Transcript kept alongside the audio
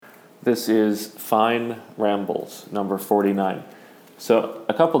This is Fine Rambles, number 49. So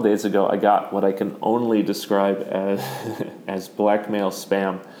a couple days ago, I got what I can only describe as, as blackmail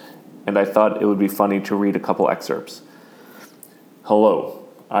spam, and I thought it would be funny to read a couple excerpts. Hello,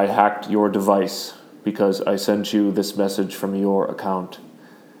 I hacked your device because I sent you this message from your account.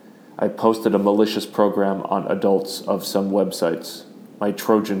 I posted a malicious program on adults of some websites. My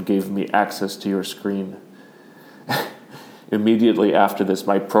Trojan gave me access to your screen. Immediately after this,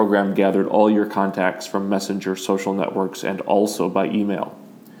 my program gathered all your contacts from Messenger, social networks, and also by email.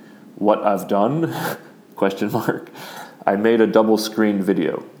 What I've done? Question mark. I made a double screen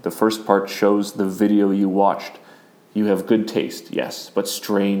video. The first part shows the video you watched. You have good taste, yes, but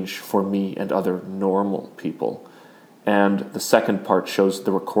strange for me and other normal people. And the second part shows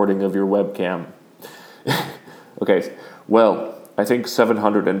the recording of your webcam. Okay, well, I think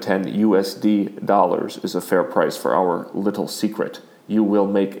 $710 is a fair price for our little secret. You will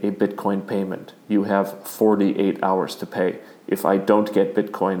make a Bitcoin payment. You have 48 hours to pay. If I don't get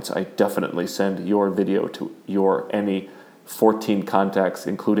Bitcoins, I definitely send your video to your any 14 contacts,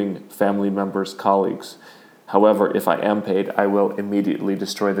 including family members, colleagues. However, if I am paid, I will immediately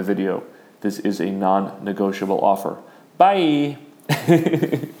destroy the video. This is a non-negotiable offer. Bye!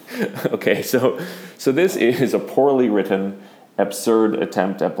 Okay, so this is a poorly written, absurd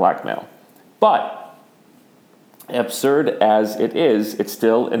attempt at blackmail. But, absurd as it is, it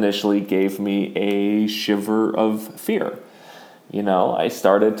still initially gave me a shiver of fear. You know, I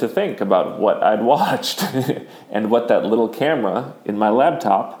started to think about what I'd watched and what that little camera in my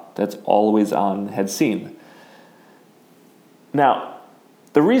laptop that's always on had seen. Now,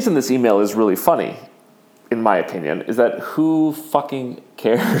 the reason this email is really funny, in my opinion, is that who fucking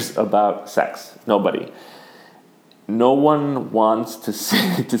cares about sex? Nobody. No one wants to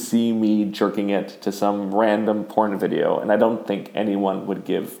see me jerking it to some random porn video, and I don't think anyone would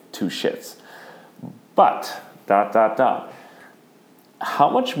give two shits. But, how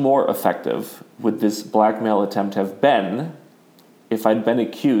much more effective would this blackmail attempt have been if I'd been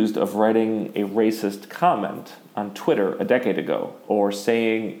accused of writing a racist comment on Twitter a decade ago, or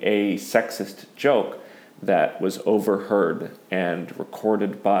saying a sexist joke that was overheard and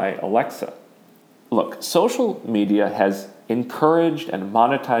recorded by Alexa? Look, social media has encouraged and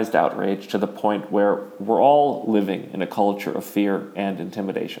monetized outrage to the point where we're all living in a culture of fear and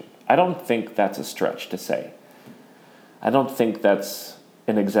intimidation. I don't think that's a stretch to say. I don't think that's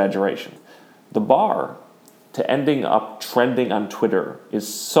an exaggeration. The bar to ending up trending on Twitter is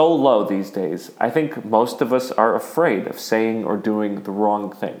so low these days, I think most of us are afraid of saying or doing the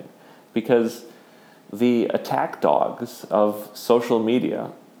wrong thing, because the attack dogs of social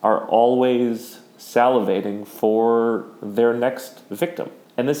media are always salivating for their next victim.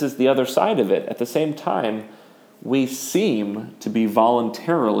 And this is the other side of it. At the same time, we seem to be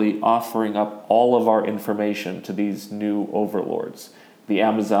voluntarily offering up all of our information to these new overlords. The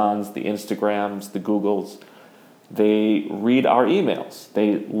Amazons, the Instagrams, the Googles. They read our emails.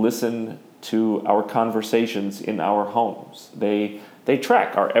 They listen to our conversations in our homes. They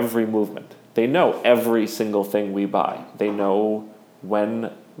track our every movement. They know every single thing we buy. They know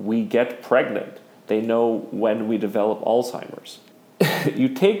when we get pregnant. They know when we develop Alzheimer's. You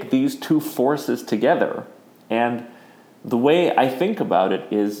take these two forces together, and the way I think about it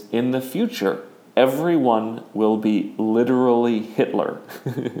is, in the future, everyone will be literally Hitler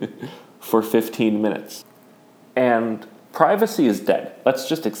for 15 minutes. And privacy is dead. Let's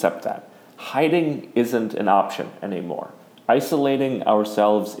just accept that. Hiding isn't an option anymore. Isolating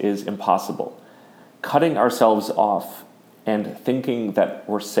ourselves is impossible. Cutting ourselves off and thinking that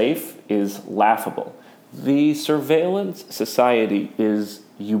we're safe is laughable. The surveillance society is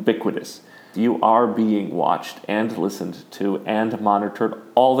ubiquitous. You are being watched and listened to and monitored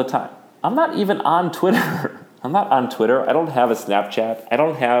all the time. I'm not even on Twitter. I'm not on Twitter. I don't have a Snapchat. I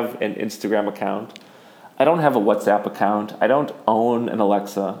don't have an Instagram account. I don't have a WhatsApp account. I don't own an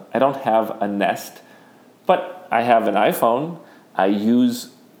Alexa. I don't have a Nest. But I have an iPhone. I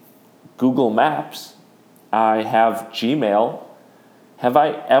use Google Maps. I have Gmail. Have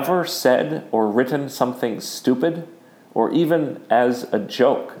I ever said or written something stupid, or even as a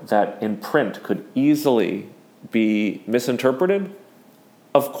joke that in print could easily be misinterpreted?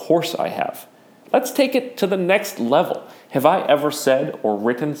 Of course I have. Let's take it to the next level. Have I ever said or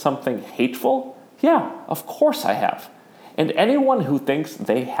written something hateful? Yeah, of course I have. And anyone who thinks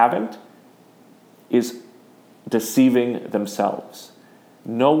they haven't is deceiving themselves.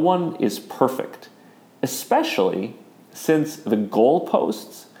 No one is perfect, especially since the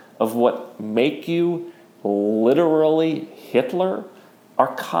goalposts of what make you literally Hitler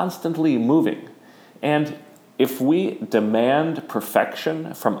are constantly moving. And If we demand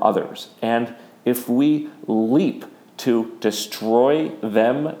perfection from others, and if we leap to destroy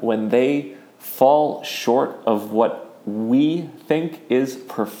them when they fall short of what we think is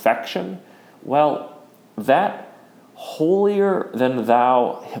perfection, well, that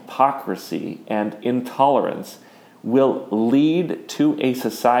holier-than-thou hypocrisy and intolerance will lead to a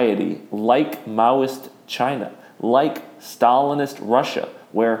society like Maoist China, like Stalinist Russia,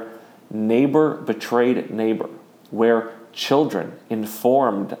 where neighbor betrayed neighbor, where children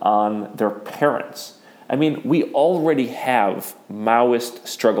informed on their parents. I mean, we already have Maoist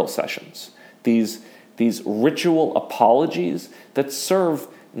struggle sessions, these ritual apologies that serve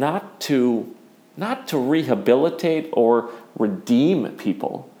not to rehabilitate or redeem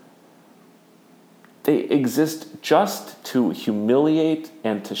people. They exist just to humiliate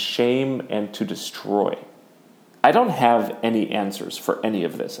and to shame and to destroy. I don't have any answers for any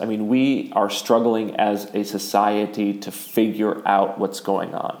of this. I mean, we are struggling as a society to figure out what's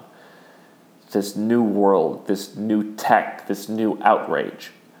going on. This new world, this new tech, this new outrage.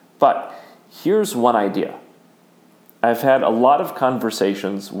 But here's one idea. I've had a lot of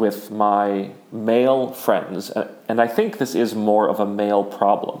conversations with my male friends, and I think this is more of a male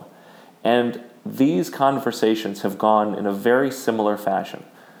problem. And these conversations have gone in a very similar fashion.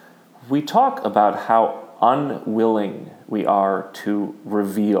 We talk about how unwilling we are to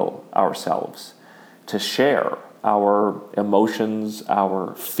reveal ourselves, to share our emotions,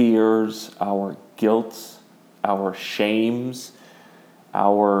 our fears, our guilt, our shames,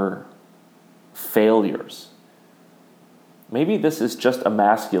 our failures. Maybe this is just a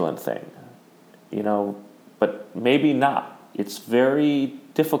masculine thing, but maybe not. It's very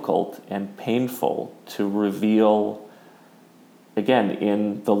difficult and painful to reveal, again,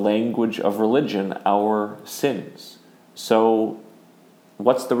 in the language of religion, our sins. So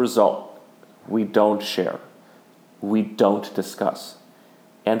what's the result? We don't share. We don't discuss.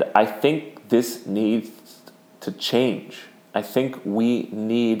 And I think this needs to change. I think we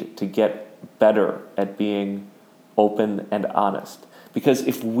need to get better at being open and honest. Because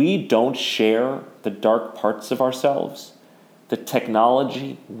if we don't share the dark parts of ourselves, the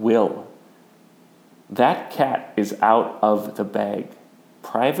technology will. That cat is out of the bag.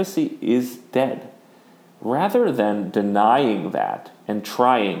 Privacy is dead. Rather than denying that and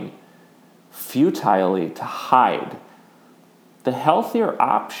trying futilely to hide, the healthier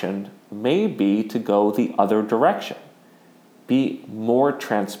option may be to go the other direction. Be more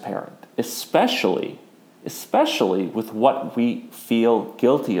transparent, especially with what we feel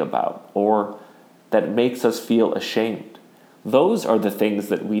guilty about or that makes us feel ashamed. Those are the things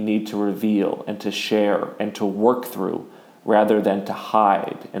that we need to reveal and to share and to work through rather than to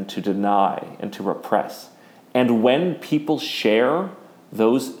hide and to deny and to repress. And when people share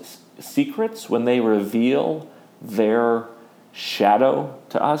those secrets, when they reveal their shadow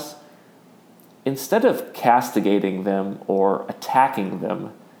to us, instead of castigating them or attacking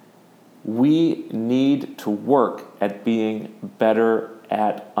them, we need to work at being better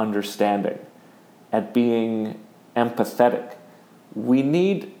at understanding, at being empathetic. We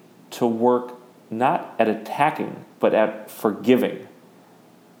need to work not at attacking, but at forgiving.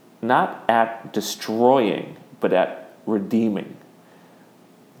 Not at destroying, but at redeeming.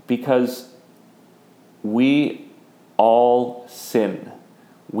 Because we all sin.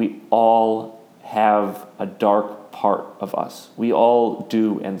 We all have a dark part of us. We all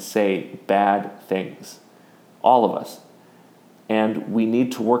do and say bad things. All of us. And we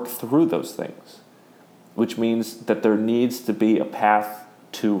need to work through those things, which means that there needs to be a path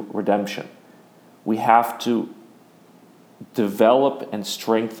to redemption. We have to develop and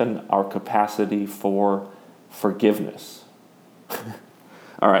strengthen our capacity for forgiveness.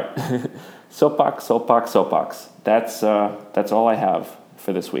 All right. Soapbox. That's all I have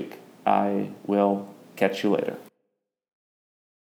for this week. I will catch you later.